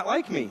people to not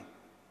like me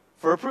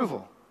for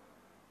approval.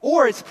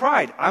 Or it's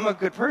pride. I'm a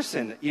good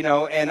person,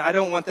 and I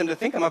don't want them to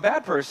think I'm a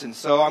bad person.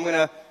 So I'm going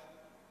to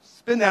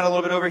spin that a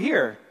little bit over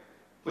here,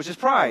 which is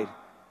pride.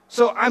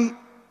 So I'm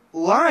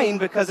lying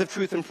because of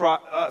truth and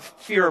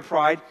fear or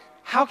pride.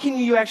 How can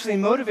you actually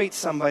motivate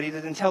somebody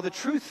to then tell the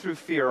truth through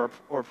fear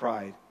or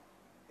pride?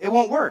 It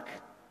won't work.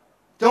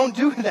 Don't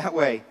do it that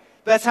way.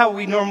 That's how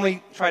we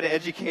normally try to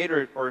educate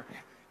or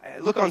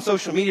look on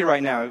social media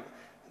right now.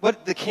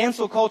 What the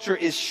cancel culture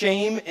is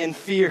shame and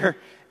fear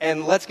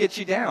and let's get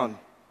you down.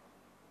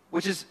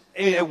 Which is,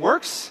 it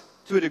works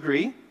to a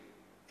degree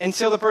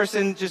until the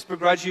person just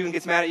begrudges you and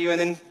gets mad at you and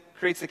then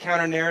creates the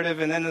counter narrative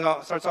and then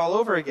it starts all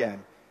over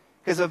again.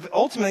 Because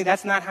ultimately,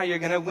 that's not how you're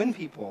going to win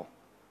people.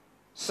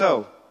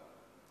 So,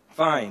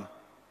 fine.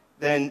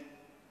 Then,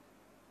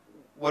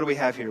 what do we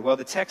have here? Well,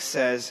 the text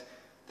says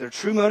their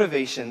true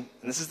motivation,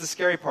 and this is the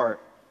scary part,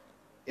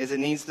 is it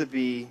needs to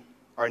be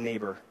our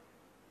neighbor.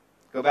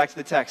 Go back to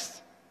the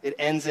text. It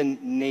ends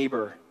in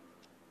neighbor.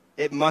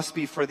 It must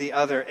be for the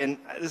other. And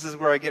this is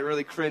where I get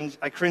really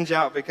I cringe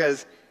out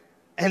because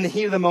in the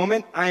heat of the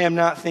moment, I am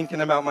not thinking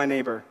about my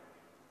neighbor.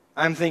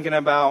 I'm thinking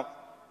about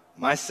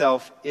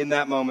myself in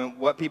that moment,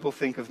 what people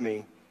think of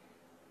me.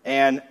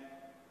 And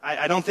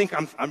I don't think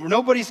you're not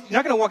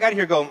going to walk out of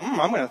here going,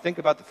 I'm going to think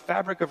about the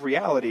fabric of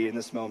reality in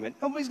this moment.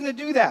 Nobody's going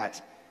to do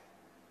that.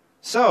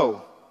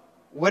 So,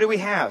 what do we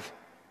have?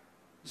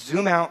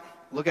 Zoom out,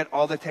 look at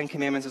all the 10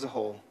 Commandments as a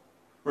whole.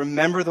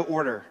 Remember the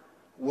order.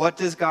 What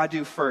does God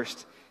do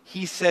first?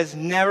 He says,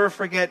 never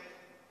forget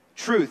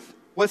truth.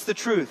 What's the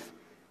truth?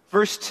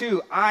 Verse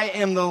 2, I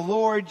am the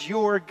Lord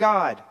your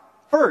God.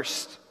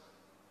 First,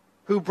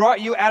 who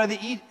brought you out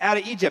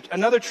of Egypt.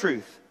 Another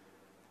truth.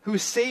 Who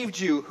saved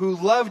you, who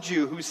loved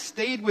you, who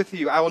stayed with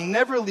you. I will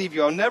never leave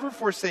you. I'll never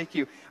forsake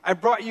you. I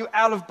brought you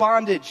out of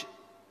bondage.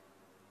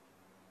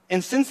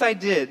 And since I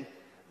did,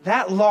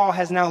 that law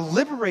has now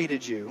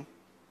liberated you,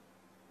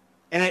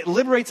 and it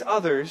liberates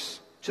others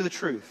to the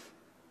truth.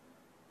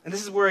 And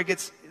this is where it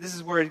gets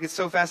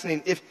so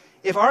fascinating.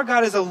 If our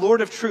God is a Lord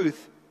of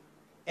truth,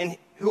 and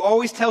who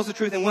always tells the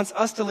truth and wants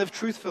us to live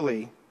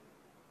truthfully,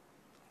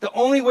 the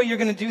only way you're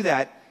going to do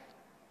that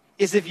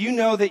is if you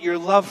know that your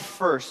love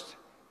first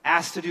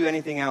asked to do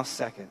anything else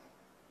second.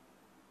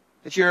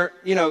 That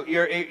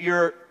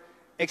you're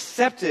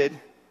accepted,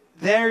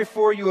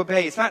 therefore you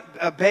obey. It's not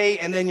obey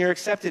and then you're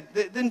accepted.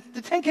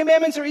 The 10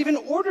 Commandments are even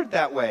ordered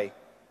that way.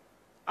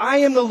 I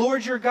am the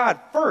Lord your God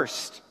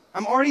first.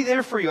 I'm already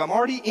there for you. I'm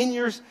already in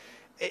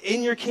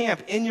your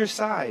camp, in your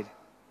side.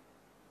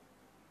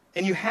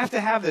 And you have to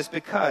have this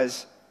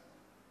because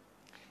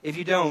if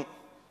you don't,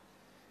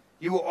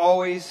 you will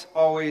always,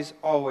 always,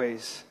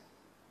 always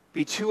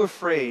be too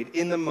afraid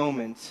in the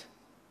moment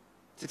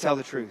to tell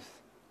the truth.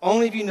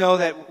 Only if you know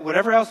that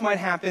whatever else might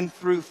happen,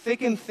 through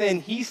thick and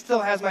thin, he still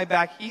has my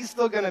back, he's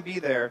still going to be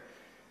there,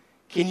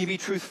 can you be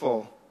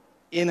truthful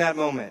in that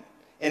moment.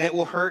 And it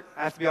will hurt,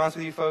 I have to be honest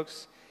with you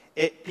folks.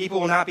 People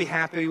will not be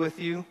happy with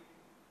you.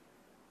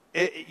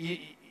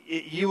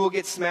 You will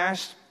get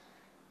smashed,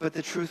 but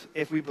the truth,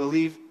 if we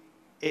believe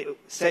it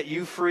set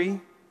you free,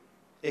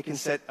 it can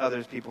set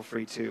other people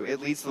free too.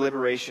 It leads to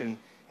liberation.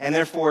 And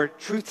therefore,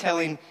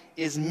 truth-telling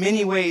is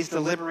many ways to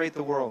liberate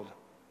the world.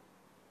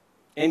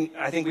 And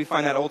I think we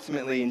find that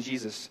ultimately in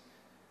Jesus.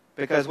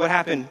 Because what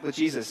happened with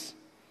Jesus?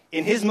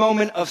 In his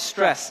moment of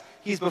stress,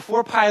 he's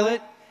before Pilate.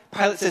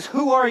 Pilate says,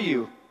 who are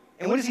you?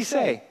 And what does he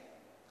say?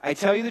 I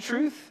tell you the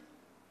truth.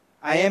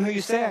 I am who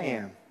you say I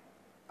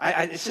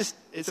am.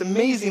 It's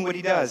amazing what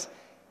he does.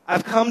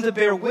 I've come to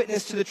bear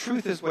witness to the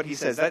truth is what he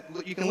says.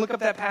 You can look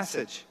up that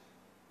passage.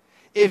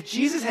 If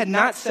Jesus had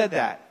not said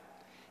that,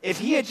 if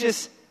he had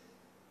just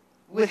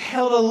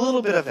withheld a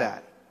little bit of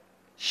that,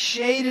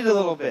 shaded a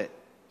little bit,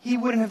 he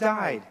wouldn't have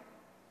died.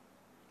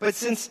 But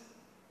since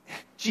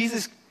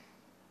Jesus,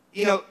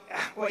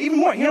 even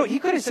more, he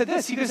could have said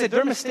this. He could have said,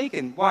 they're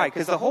mistaken. Why?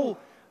 Because the whole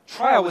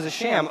trial was a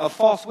sham of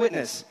false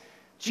witness.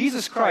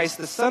 Jesus Christ,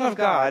 the Son of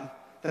God,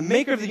 the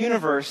maker of the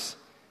universe,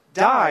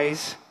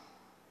 dies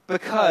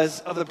because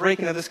of the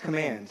breaking of this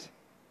command.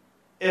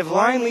 If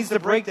lying leads to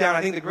breakdown,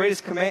 I think the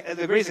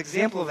greatest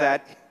example of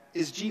that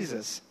is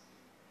Jesus.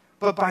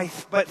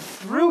 But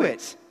through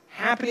it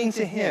happening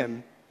to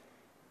him,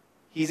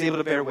 he's able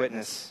to bear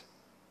witness.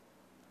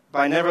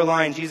 By never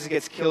lying, Jesus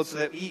gets killed so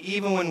that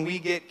even when we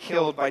get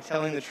killed by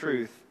telling the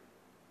truth,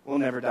 we'll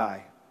never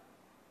die.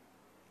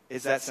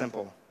 It's that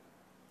simple.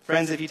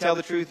 Friends, if you tell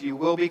the truth, you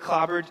will be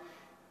clobbered,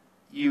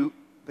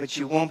 but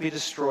you won't be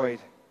destroyed.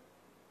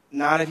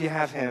 Not if you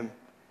have him.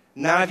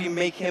 Not if you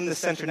make him the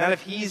center. Not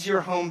if he's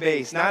your home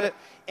base. Not if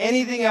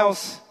anything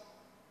else.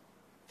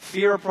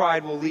 Fear or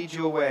pride will lead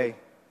you away.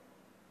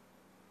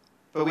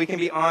 But we can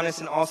be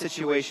honest in all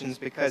situations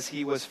because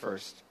he was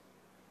first.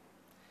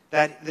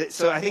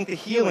 So I think the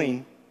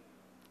healing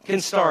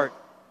can start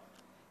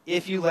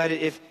if you let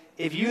it.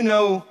 If you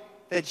know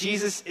that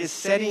Jesus is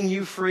setting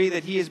you free,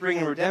 that he is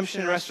bringing redemption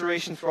and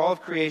restoration for all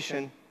of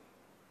creation,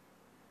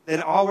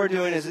 then all we're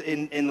doing is,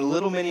 in the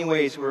little many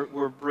ways,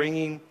 we're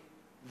bringing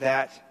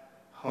that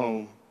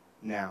home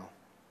now.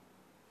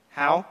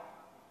 How?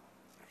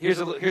 Here's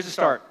a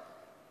start.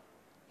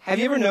 Have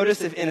you ever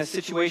noticed if in a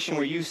situation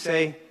where you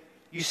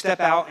step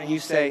out and you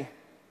say,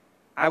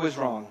 I was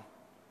wrong.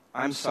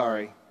 I'm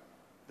sorry.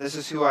 This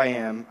is who I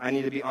am. I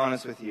need to be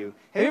honest with you.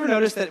 Have you ever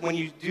noticed that when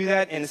you do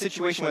that in a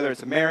situation, whether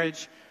it's a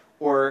marriage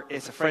or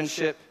it's a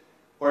friendship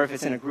or if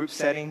it's in a group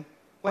setting,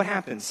 what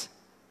happens?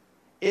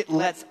 It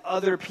lets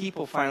other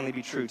people finally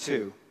be true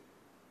too.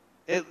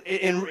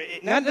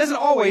 It doesn't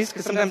always,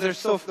 because sometimes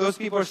those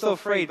people are still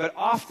afraid, but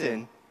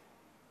often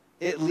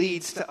it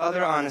leads to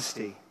other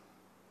honesty.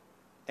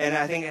 And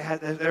I think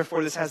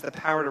therefore this has the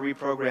power to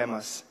reprogram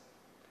us.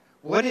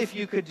 What if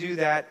you could do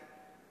that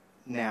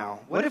now?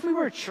 What if we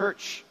were a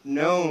church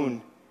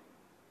known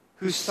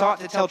who sought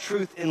to tell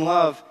truth in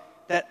love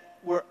that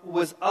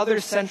was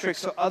other-centric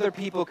so other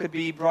people could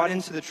be brought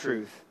into the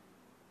truth?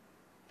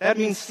 That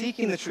means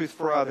seeking the truth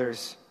for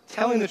others,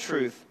 telling the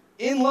truth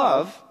in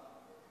love.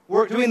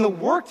 We're doing the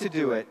work to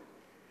do it,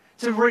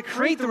 to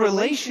recreate the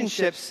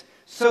relationships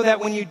so that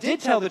when you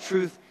did tell the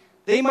truth,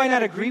 they might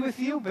not agree with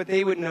you, but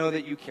they would know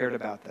that you cared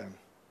about them.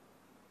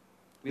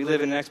 We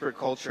live in an expert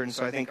culture, and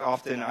so I think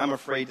often I'm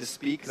afraid to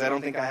speak because I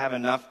don't think I have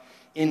enough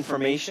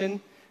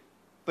information.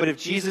 But if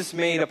Jesus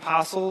made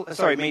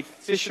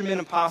fishermen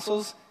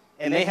apostles,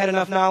 and they had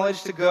enough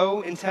knowledge to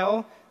go and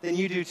tell, then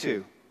you do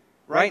too.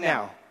 Right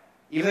now.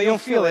 Even though you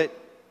don't feel it,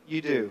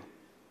 you do.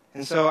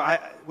 And so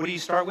what do you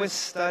start with?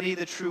 Study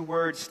the true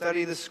word.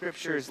 Study the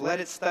scriptures. Let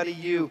it study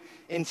you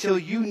until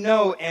you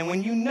know. And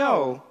when you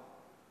know,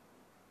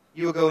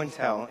 you will go and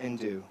tell and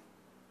do.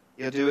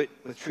 You'll do it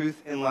with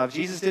truth and love.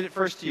 Jesus did it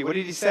first to you. What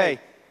did he say?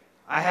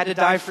 I had to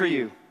die for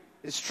you.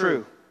 It's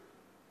true.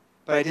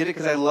 But I did it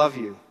because I love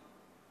you.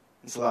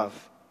 It's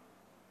love.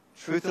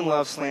 Truth and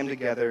love slammed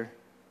together.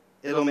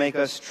 It'll make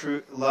us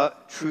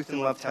truth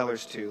and love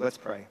tellers too. Let's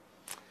pray.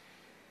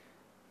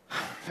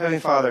 Heavenly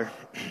Father,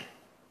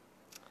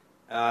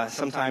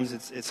 sometimes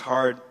it's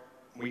hard.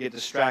 We get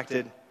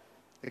distracted.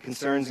 The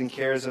concerns and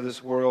cares of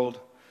this world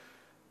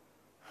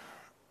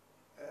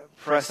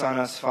press on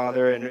us,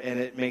 Father, and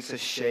it makes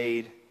us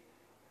shade.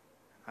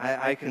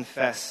 I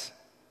confess.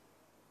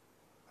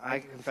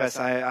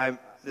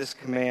 This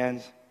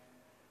command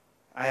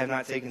I have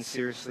not taken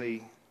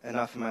seriously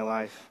enough in my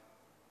life.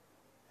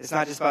 It's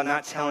not just about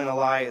not telling a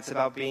lie. It's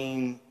about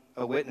being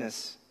a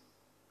witness.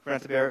 We're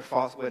not to bear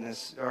false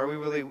witness. Are we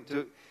really?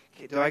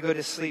 Do I go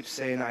to sleep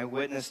saying I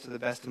witnessed to the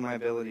best of my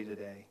ability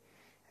today?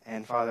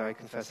 And Father, I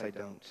confess I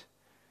don't.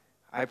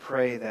 I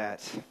pray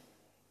that,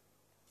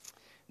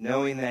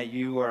 knowing that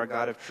you are a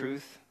God of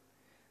truth,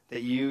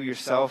 that you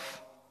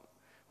yourself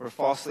were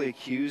falsely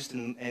accused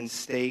and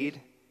stayed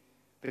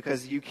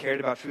because you cared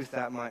about truth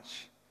that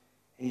much,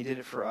 and you did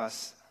it for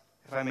us.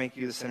 If I make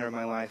you the center of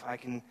my life, I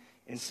can,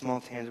 in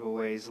small, tangible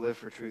ways, live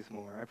for truth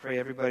more. I pray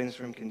everybody in this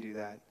room can do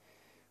that.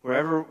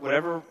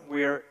 Whatever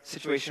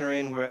situation we're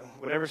in,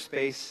 whatever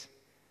space,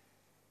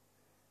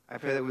 I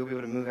pray that we'll be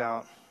able to move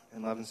out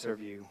and love and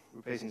serve you.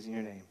 We're praising in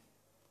your name.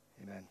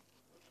 Amen.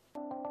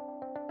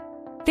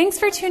 Thanks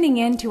for tuning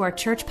in to our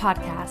church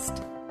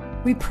podcast.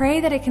 We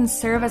pray that it can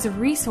serve as a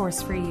resource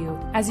for you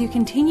as you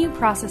continue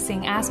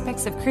processing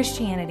aspects of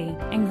Christianity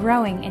and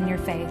growing in your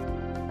faith.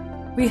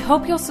 We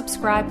hope you'll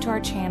subscribe to our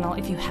channel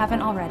if you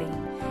haven't already,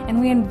 and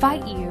we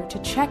invite you to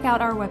check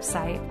out our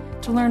website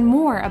to learn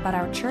more about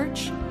our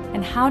church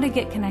and how to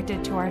get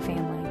connected to our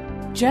family.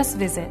 Just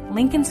visit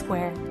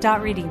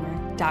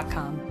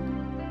lincolnsquare.redeemer.com.